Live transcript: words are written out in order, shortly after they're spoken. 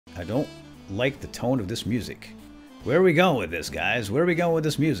I don't like the tone of this music. Where are we going with this, guys? Where are we going with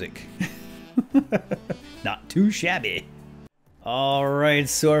this music? Not too shabby. Alright,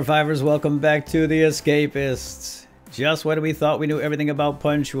 survivors, welcome back to the Escapists. Just when we thought we knew everything about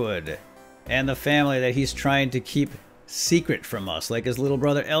Punchwood and the family that he's trying to keep secret from us, like his little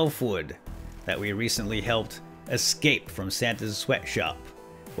brother Elfwood, that we recently helped escape from Santa's sweatshop.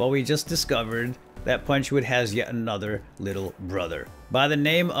 Well, we just discovered that Punchwood has yet another little brother by the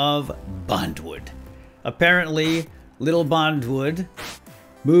name of Bondwood. Apparently, little Bondwood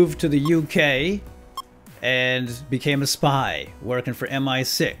moved to the UK and became a spy, working for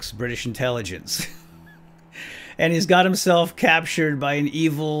MI6, British intelligence. And he's got himself captured by an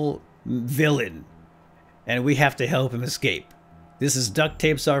evil villain, and we have to help him escape. This is Duct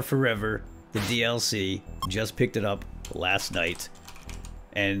Tapes Are Forever, the DLC. Just picked it up last night.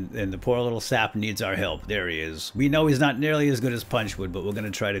 And the poor little sap needs our help. There he is. We know he's not nearly as good as Punchwood, but we're going to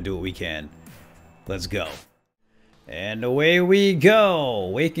try to do what we can. Let's go. And away we go.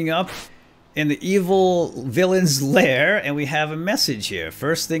 Waking up in the evil villain's lair, and we have a message here.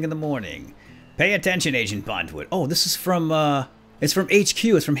 First thing in the morning. Pay attention, Agent Bondwood. Oh, this is from, it's from HQ.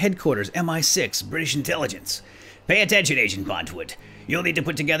 It's from headquarters. MI6, British intelligence. Pay attention, Agent Bondwood. You'll need to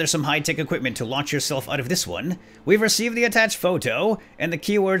put together some high-tech equipment to launch yourself out of this one. We've received the attached photo and the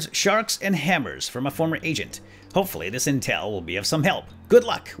keywords sharks and hammers from a former agent. Hopefully this intel will be of some help. Good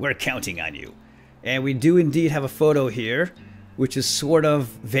luck. We're counting on you. And we do indeed have a photo here, which is sort of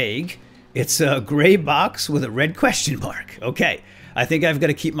vague. It's a gray box with a red question mark. Okay, I think I've got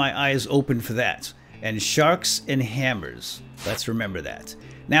to keep my eyes open for that. And sharks and hammers. Let's remember that.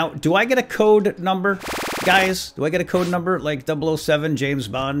 Now, do I get a code number? Guys, do I get a code number like 007 James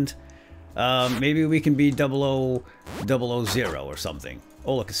Bond? Maybe we can be 000 or something.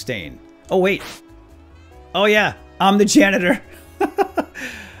 Oh, look, a stain. Oh, wait. Oh, yeah. I'm the janitor.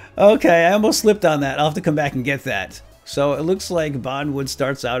 Okay, I almost slipped on that. I'll have to come back and get that. So it looks like Bondwood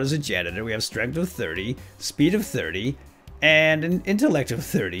starts out as a janitor. We have strength of 30, speed of 30, and an intellect of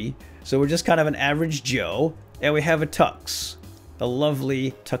 30. So we're just kind of an average Joe. And we have a tux. A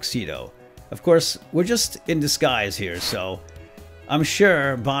lovely tuxedo. Of course, we're just in disguise here, so I'm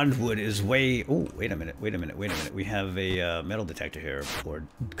sure Bondwood is way... Oh, wait a minute. We have a metal detector here, or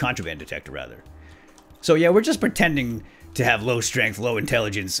contraband detector, rather. So yeah, we're just pretending to have low strength, low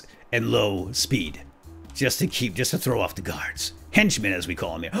intelligence, and low speed. Just to throw off the guards. Henchmen, as we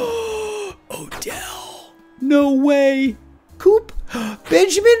call them here. Odell. No way. Coop?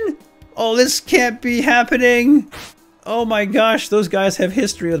 Benjamin? Oh, this can't be happening. Oh my gosh, those guys have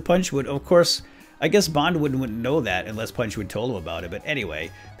history with Punchwood. Of course, I guess Bondwood wouldn't know that unless Punchwood told him about it. But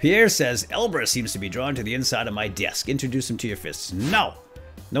anyway, Pierre says, Elbra seems to be drawn to the inside of my desk. Introduce him to your fists. No!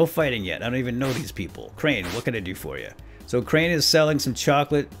 No fighting yet. I don't even know these people. Crane, what can I do for you? So Crane is selling some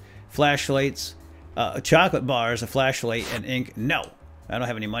chocolate flashlights, chocolate bars, a flashlight, and ink. No! I don't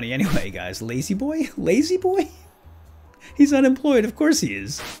have any money anyway, guys. Lazy boy? Lazy boy? He's unemployed. Of course he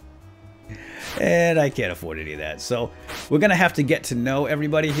is. And I can't afford any of that. So we're going to have to get to know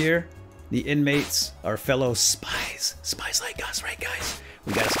everybody here. The inmates are fellow spies. Spies like us, right, guys?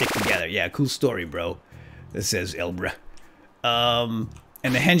 We got to stick together. Yeah, cool story, bro. This says Elbra. And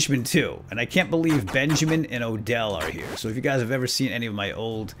the henchmen, too. And I can't believe Benjamin and Odell are here. So if you guys have ever seen any of my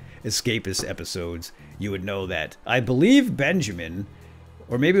old Escapist episodes, you would know that. I believe Benjamin,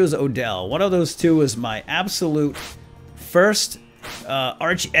 or maybe it was Odell, one of those two was my absolute first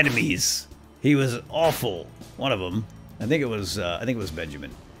arch enemies. He was awful. One of them. I think it was Benjamin.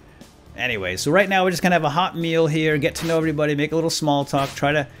 Anyway, so right now we're just gonna have a hot meal here, get to know everybody, make a little small talk,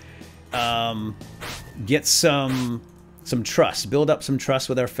 try to get some trust, build up some trust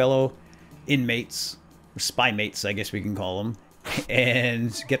with our fellow inmates, or spy mates, I guess we can call them,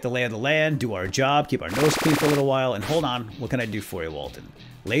 and get the lay of the land, do our job, keep our nose clean for a little while, and hold on, what can I do for you, Walton?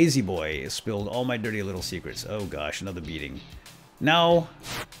 Lazy boy spilled all my dirty little secrets. Oh gosh, another beating. No,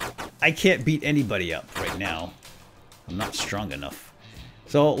 I can't beat anybody up right now. I'm not strong enough.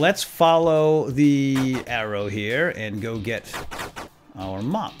 So let's follow the arrow here and go get our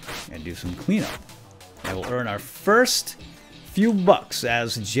mop and do some cleanup. And we'll earn our first few bucks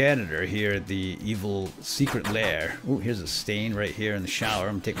as janitor here at the evil secret lair. Ooh, here's a stain right here in the shower.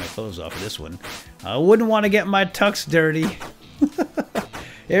 I'm gonna take my clothes off of this one. I wouldn't want to get my tux dirty.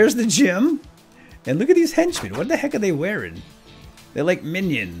 Here's the gym. And look at these henchmen. What the heck are they wearing? They're like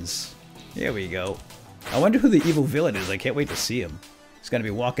minions. Here we go. I wonder who the evil villain is. I can't wait to see him. He's going to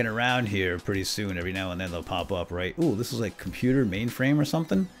be walking around here pretty soon. Every now and then they'll pop up, right? Ooh, this is like computer mainframe or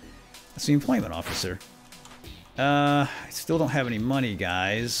something. That's the employment officer. I still don't have any money,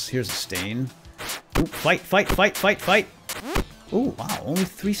 guys. Here's a stain. Ooh, fight, fight, fight, fight, fight. Oh, wow, only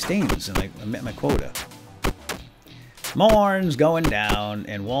 3 stains, and I met my quota. Morn's going down,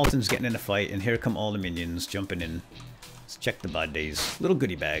 and Walton's getting in a fight, and here come all the minions jumping in. Let's check the bodies. Little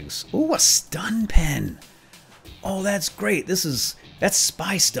goodie bags. Oh, a stun pen. Oh, that's great. That's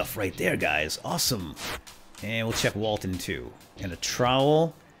spy stuff right there, guys. Awesome. And we'll check Walton too. And a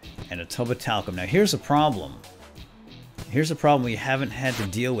trowel and a tub of talcum. Now here's a problem. Here's a problem we haven't had to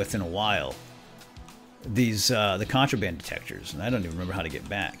deal with in a while. These the contraband detectors, and I don't even remember how to get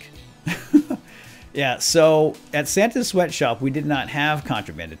back. Yeah, so at Santa's sweatshop we did not have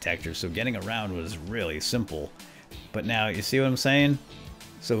contraband detectors, so getting around was really simple. But now you see what I'm saying?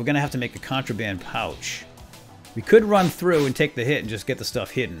 So we're gonna have to make a contraband pouch. We could run through and take the hit and just get the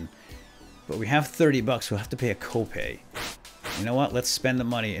stuff hidden, but we have 30 bucks, we'll have to pay a copay. You know what? Let's spend the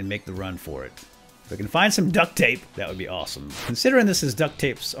money and make the run for it. If we can find some duct tape, that would be awesome. Considering this is duct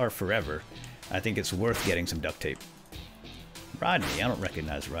tapes are forever, I think it's worth getting some duct tape. Rodney, I don't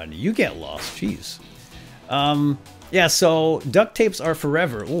recognize Rodney. You get lost, jeez. Yeah, so duct tapes are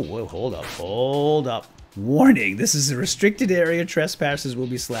forever. Oh, whoa, hold up. Warning, this is a restricted area. Trespassers will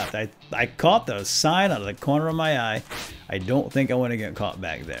be slapped. I caught the sign out of the corner of my eye. I don't think I want to get caught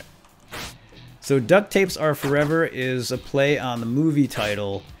back there. So duct tapes are forever is a play on the movie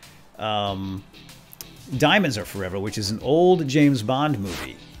title Diamonds Are Forever, which is an old James Bond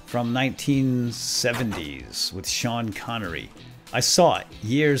movie from 1970s with Sean Connery. I saw it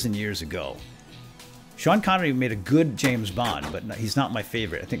years and years ago. Sean Connery made a good James Bond, but he's not my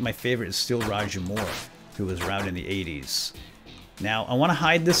favorite. I think my favorite is still Roger Moore, who was around in the 80s. Now, I want to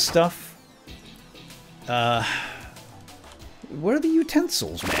hide this stuff. Where are the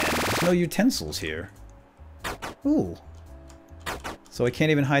utensils, man? There's no utensils here. Ooh. So I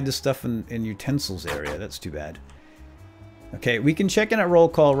can't even hide this stuff in utensils area. That's too bad. Okay, we can check in at roll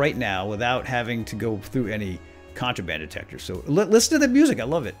call right now without having to go through any contraband detectors. So listen to the music. I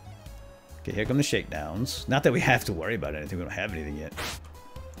love it. Okay, here come the shakedowns. Not that we have to worry about anything. We don't have anything yet.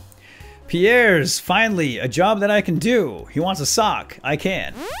 Pierre's, finally, a job that I can do. He wants a sock. I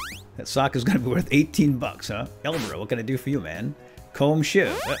can. That sock is going to be worth 18 bucks, huh? Elbro, what can I do for you, man? Comb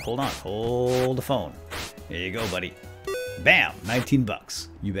shiv. Hold on. Hold the phone. There you go, buddy. Bam! 19 bucks.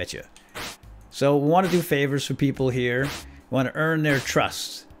 You betcha. So we want to do favors for people here. We want to earn their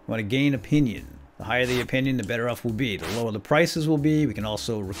trust. We want to gain opinion. The higher the opinion, the better off we'll be. The lower the prices will be. We can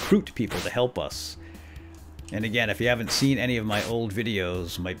also recruit people to help us. And again, if you haven't seen any of my old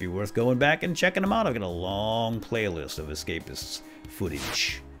videos, might be worth going back and checking them out. I've got a long playlist of Escapists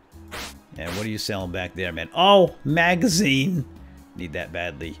footage. And what are you selling back there, man? Oh, magazine. Need that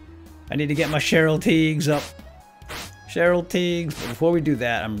badly. I need to get my Cheryl Teagues up. Cheryl Teagues. But before we do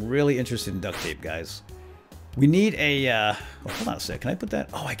that, I'm really interested in duct tape, guys. We need a, oh, hold on a sec. Can I put that?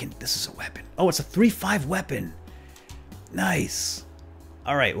 Oh, I can. This is a weapon. Oh, it's a 3.5 weapon. Nice.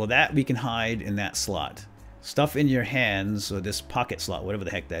 All right, well, that we can hide in that slot. Stuff in your hands, or this pocket slot, whatever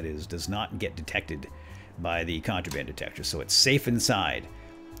the heck that is, does not get detected by the contraband detector, so it's safe inside.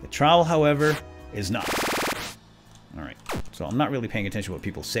 The trowel, however, is not. All right, so I'm not really paying attention to what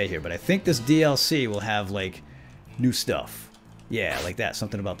people say here, but I think this DLC will have, like, new stuff. Yeah, like that,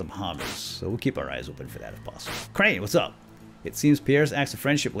 something about the Bahamas. So we'll keep our eyes open for that if possible. Crane, what's up? It seems Pierre's acts of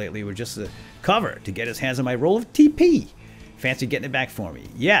friendship lately were just a cover to get his hands on my roll of TP. Fancy getting it back for me?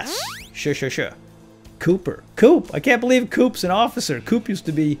 Yes. Sure. Cooper. Coop! I can't believe Coop's an officer. Coop used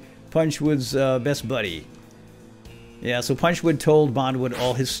to be Punchwood's best buddy. Yeah, so Punchwood told Bondwood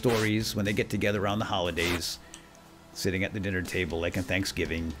all his stories when they get together around the holidays. Sitting at the dinner table like on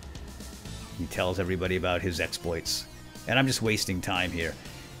Thanksgiving. He tells everybody about his exploits. And I'm just wasting time here.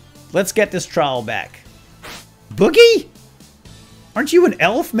 Let's get this trowel back. Boogie? Aren't you an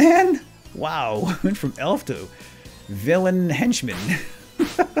elf, man? Wow, went from elf to villain henchman.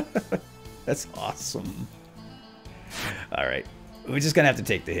 That's awesome. All right, we're just gonna have to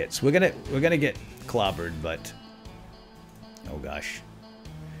take the hits. We're gonna get clobbered, but oh gosh,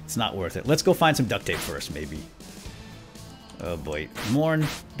 it's not worth it. Let's go find some duct tape first, maybe. Oh boy, Morn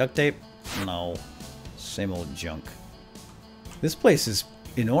duct tape? No, same old junk. This place is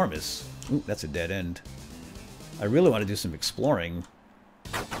enormous. Ooh, that's a dead end. I really want to do some exploring,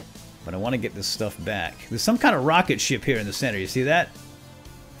 but I want to get this stuff back. There's some kind of rocket ship here in the center. You see that?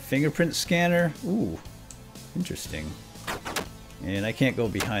 Fingerprint scanner. Ooh, interesting. And I can't go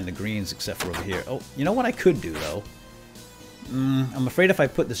behind the greens except for over here. Oh, you know what I could do, though? I'm afraid if I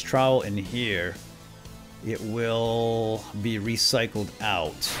put this trowel in here, it will be recycled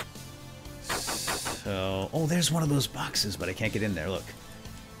out. So, oh, there's one of those boxes, but I can't get in there. Look.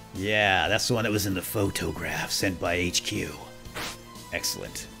 Yeah, that's the one that was in the photograph sent by HQ.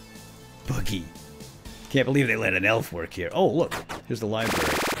 Excellent. Boogie. Can't believe they let an elf work here. Oh, look. Here's the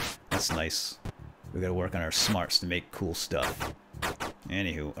library. That's nice. We gotta work on our smarts to make cool stuff.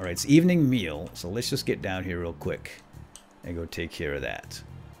 Anywho, alright, it's evening meal, so let's just get down here real quick and go take care of that.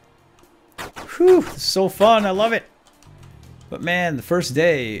 Whew, this is so fun, I love it! But man, the first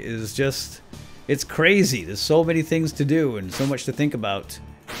day is just, it's crazy. There's so many things to do and so much to think about,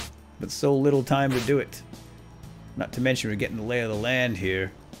 but so little time to do it. Not to mention we're getting the lay of the land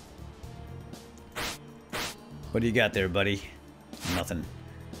here. What do you got there, buddy? Nothing.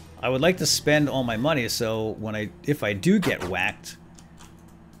 I would like to spend all my money, so if I do get whacked,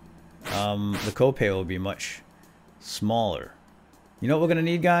 the copay will be much smaller. You know what we're gonna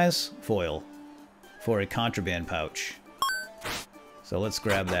need, guys? Foil for a contraband pouch. So let's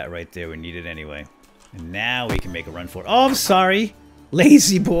grab that right there. We need it anyway. And now we can make a run for it. Oh, I'm sorry,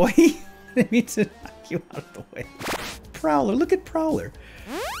 lazy boy. I didn't mean to knock you out of the way. Prowler, look at Prowler.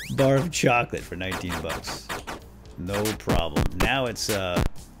 Bar of chocolate for 19 bucks. No problem. Now it's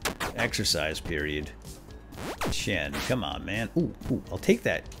exercise period. Shen, come on, man. Ooh, I'll take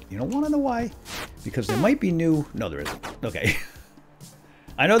that. You don't want to know why? Because there might be new... No, there isn't. Okay.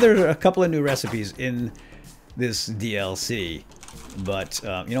 I know there are a couple of new recipes in this DLC, but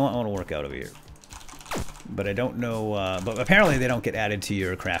you know what? I want to work out over here. But I don't know... but apparently they don't get added to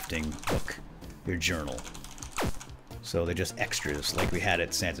your crafting book, your journal. So they're just extras like we had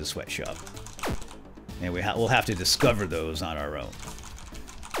at Santa's Sweatshop. And we'll have to discover those on our own.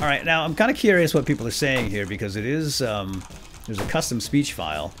 Alright, now I'm kind of curious what people are saying here because it is, there's a custom speech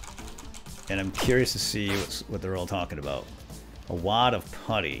file. And I'm curious to see what they're all talking about. A wad of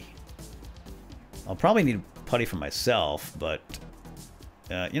putty. I'll probably need putty for myself, but,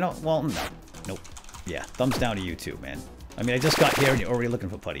 you know, well, no. Nope. Yeah, thumbs down to you too, man. I mean, I just got here and you're already looking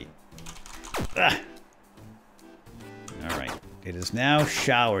for putty. Ah. Alright, it is now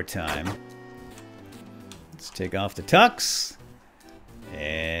shower time. Let's take off the tux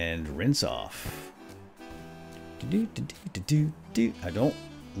and rinse off. I don't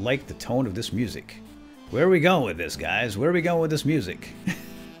like the tone of this music. Where are we going with this, guys? Where are we going with this music?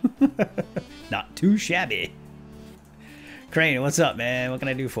 Not too shabby. Crane, what's up, man? What can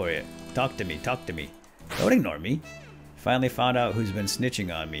I do for you? Talk to me, talk to me. Don't ignore me. Finally found out who's been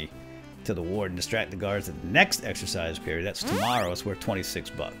snitching on me to the ward and distract the guards at the next exercise period. That's tomorrow. It's worth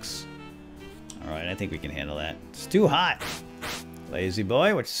 26 bucks. Alright, I think we can handle that. It's too hot. Lazy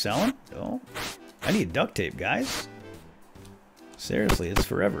boy, what you selling? Oh, I need duct tape, guys. Seriously, it's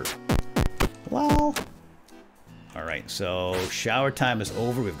forever. Lol. Alright, so shower time is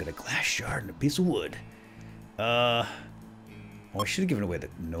over. We've got a glass shard and a piece of wood. Oh, I should have given away the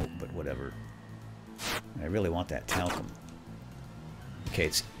note, but whatever. I really want that talcum. Okay,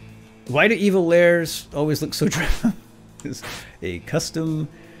 it's... Why do evil lairs always look so dry? It's a custom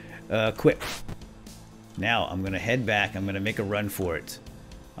quip. Now, I'm going to head back. I'm going to make a run for it.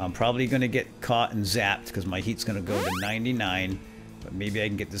 I'm probably going to get caught and zapped because my heat's going to go to 99. But maybe I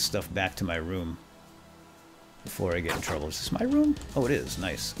can get this stuff back to my room before I get in trouble. Is this my room? Oh, it is.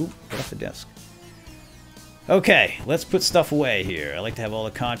 Nice. Ooh, get off the desk. Okay, let's put stuff away here. I like to have all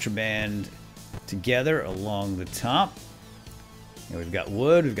the contraband together along the top. And we've got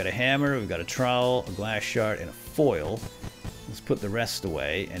wood, we've got a hammer, we've got a trowel, a glass shard, and a foil. Let's put the rest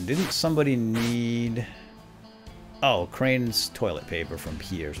away. And didn't somebody need... Oh, Crane's toilet paper from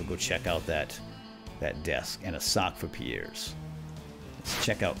Pierre's. We'll go check out that desk. And a sock for Pierre's. Let's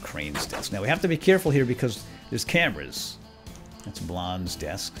check out Crane's desk. Now, we have to be careful here because there's cameras. That's Blonde's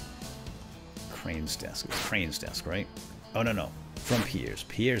desk. Crane's desk. It's Crane's desk, right? Oh, no, no. From Pierre's.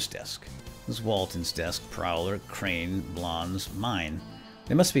 Pierre's desk. This is Walton's desk. Prowler, Crane, Blonde's, mine.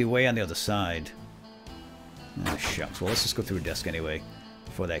 They must be way on the other side. Ah, shucks. Well, let's just go through a desk anyway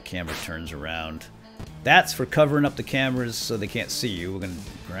before that camera turns around. That's for covering up the cameras so they can't see you. We're going to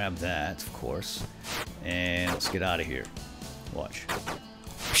grab that, of course. And let's get out of here. Watch.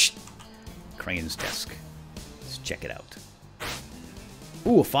 Crane's desk. Let's check it out.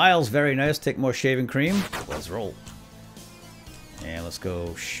 Ooh, a file's very nice. Take more shaving cream. Let's roll. And let's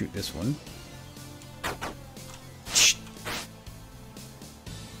go shoot this one.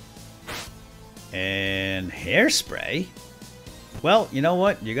 And hairspray. Well, you know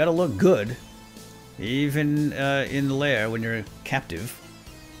what? You gotta look good. Even in the lair when you're captive.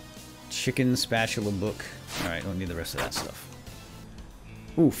 Chicken spatula book. Alright, don't need the rest of that stuff.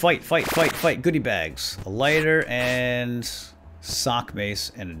 Ooh, fight, fight, fight, fight. Goodie bags. A lighter and sock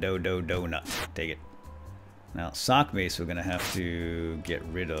mace and a donut. Take it. Now, sock mace we're gonna have to get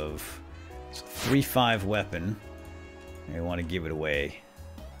rid of. It's a 3.5 weapon. I want to give it away.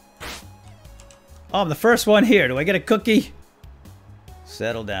 Oh, I'm the first one here. Do I get a cookie?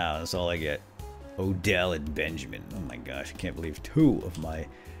 Settle down. That's all I get. Odell and Benjamin. Oh my gosh, I can't believe 2 of my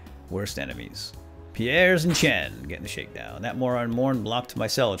worst enemies. Pierre's and Chen getting the shakedown. That moron Morn blocked my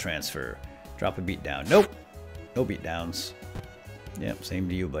cell transfer. Drop a beat down. Nope. No beat downs. Yep, same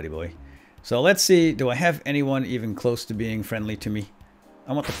to you, buddy boy. So let's see. Do I have anyone even close to being friendly to me?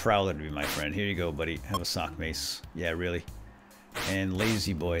 I want the Prowler to be my friend. Here you go, buddy. Have a sock mace. Yeah, really. And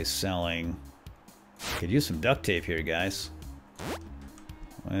Lazy Boy is selling. Could use some duct tape here, guys.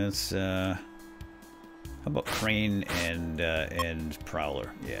 Let's, how about Crane and Prowler?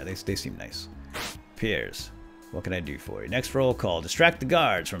 Yeah, they seem nice. Pierre's, what can I do for you? Next roll call. Distract the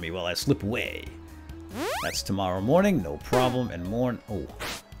guards from me while I slip away. That's tomorrow morning. No problem. And more. Oh,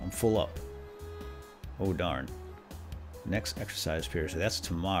 I'm full up. Oh, darn. Next exercise period. So that's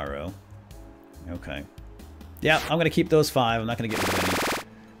tomorrow. Okay. Yeah, I'm going to keep those 5. I'm not going to get rid of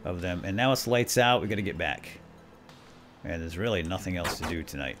any of them. And now it's lights out. We got to get back. And there's really nothing else to do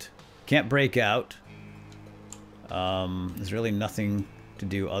tonight. Can't break out. There's really nothing to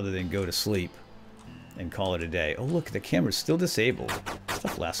do other than go to sleep and call it a day. Oh, look, the camera's still disabled.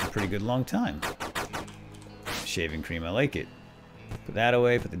 Stuff lasts a pretty good long time. Shaving cream, I like it. Put that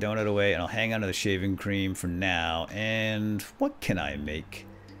away, put the donut away, and I'll hang on to the shaving cream for now. And what can I make?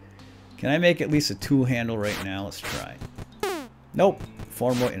 Can I make at least a tool handle right now? Let's try. Nope.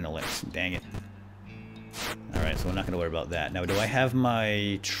 4 more intellects. Dang it. Alright, so we're not going to worry about that. Now, do I have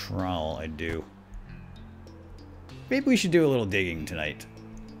my trowel? I do. Maybe we should do a little digging tonight.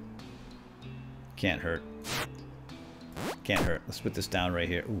 Can't hurt. Can't hurt. Let's put this down right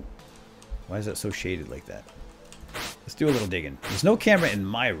here. Ooh. Why is that so shaded like that? Let's do a little digging. There's no camera in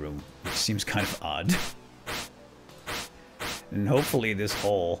my room, which seems kind of odd. And hopefully this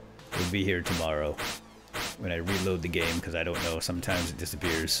hole will be here tomorrow when I reload the game, because I don't know. Sometimes it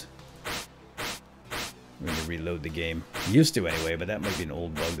disappears. I'm going to reload the game. Used to anyway, but that might be an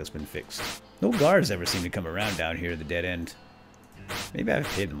old bug that's been fixed. No guards ever seem to come around down here at the dead end. Maybe I've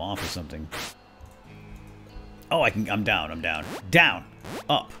paid them off or something. Oh, I'm down. Down!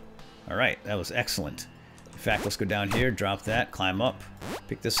 Up! Alright, that was excellent. In fact, let's go down here, drop that, climb up,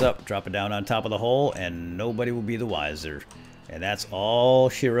 pick this up, drop it down on top of the hole, and nobody will be the wiser. And that's all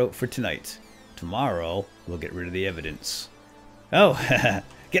she wrote for tonight. Tomorrow, we'll get rid of the evidence. Oh,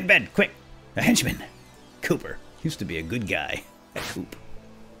 get in bed, quick! A henchman! Cooper. Used to be a good guy. That Coop.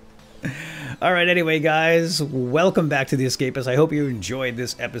 Alright, anyway, guys, welcome back to the Escapists. I hope you enjoyed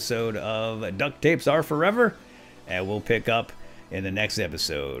this episode of Duct Tapes Are Forever, and we'll pick up in the next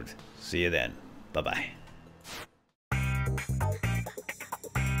episode. See you then. Bye-bye.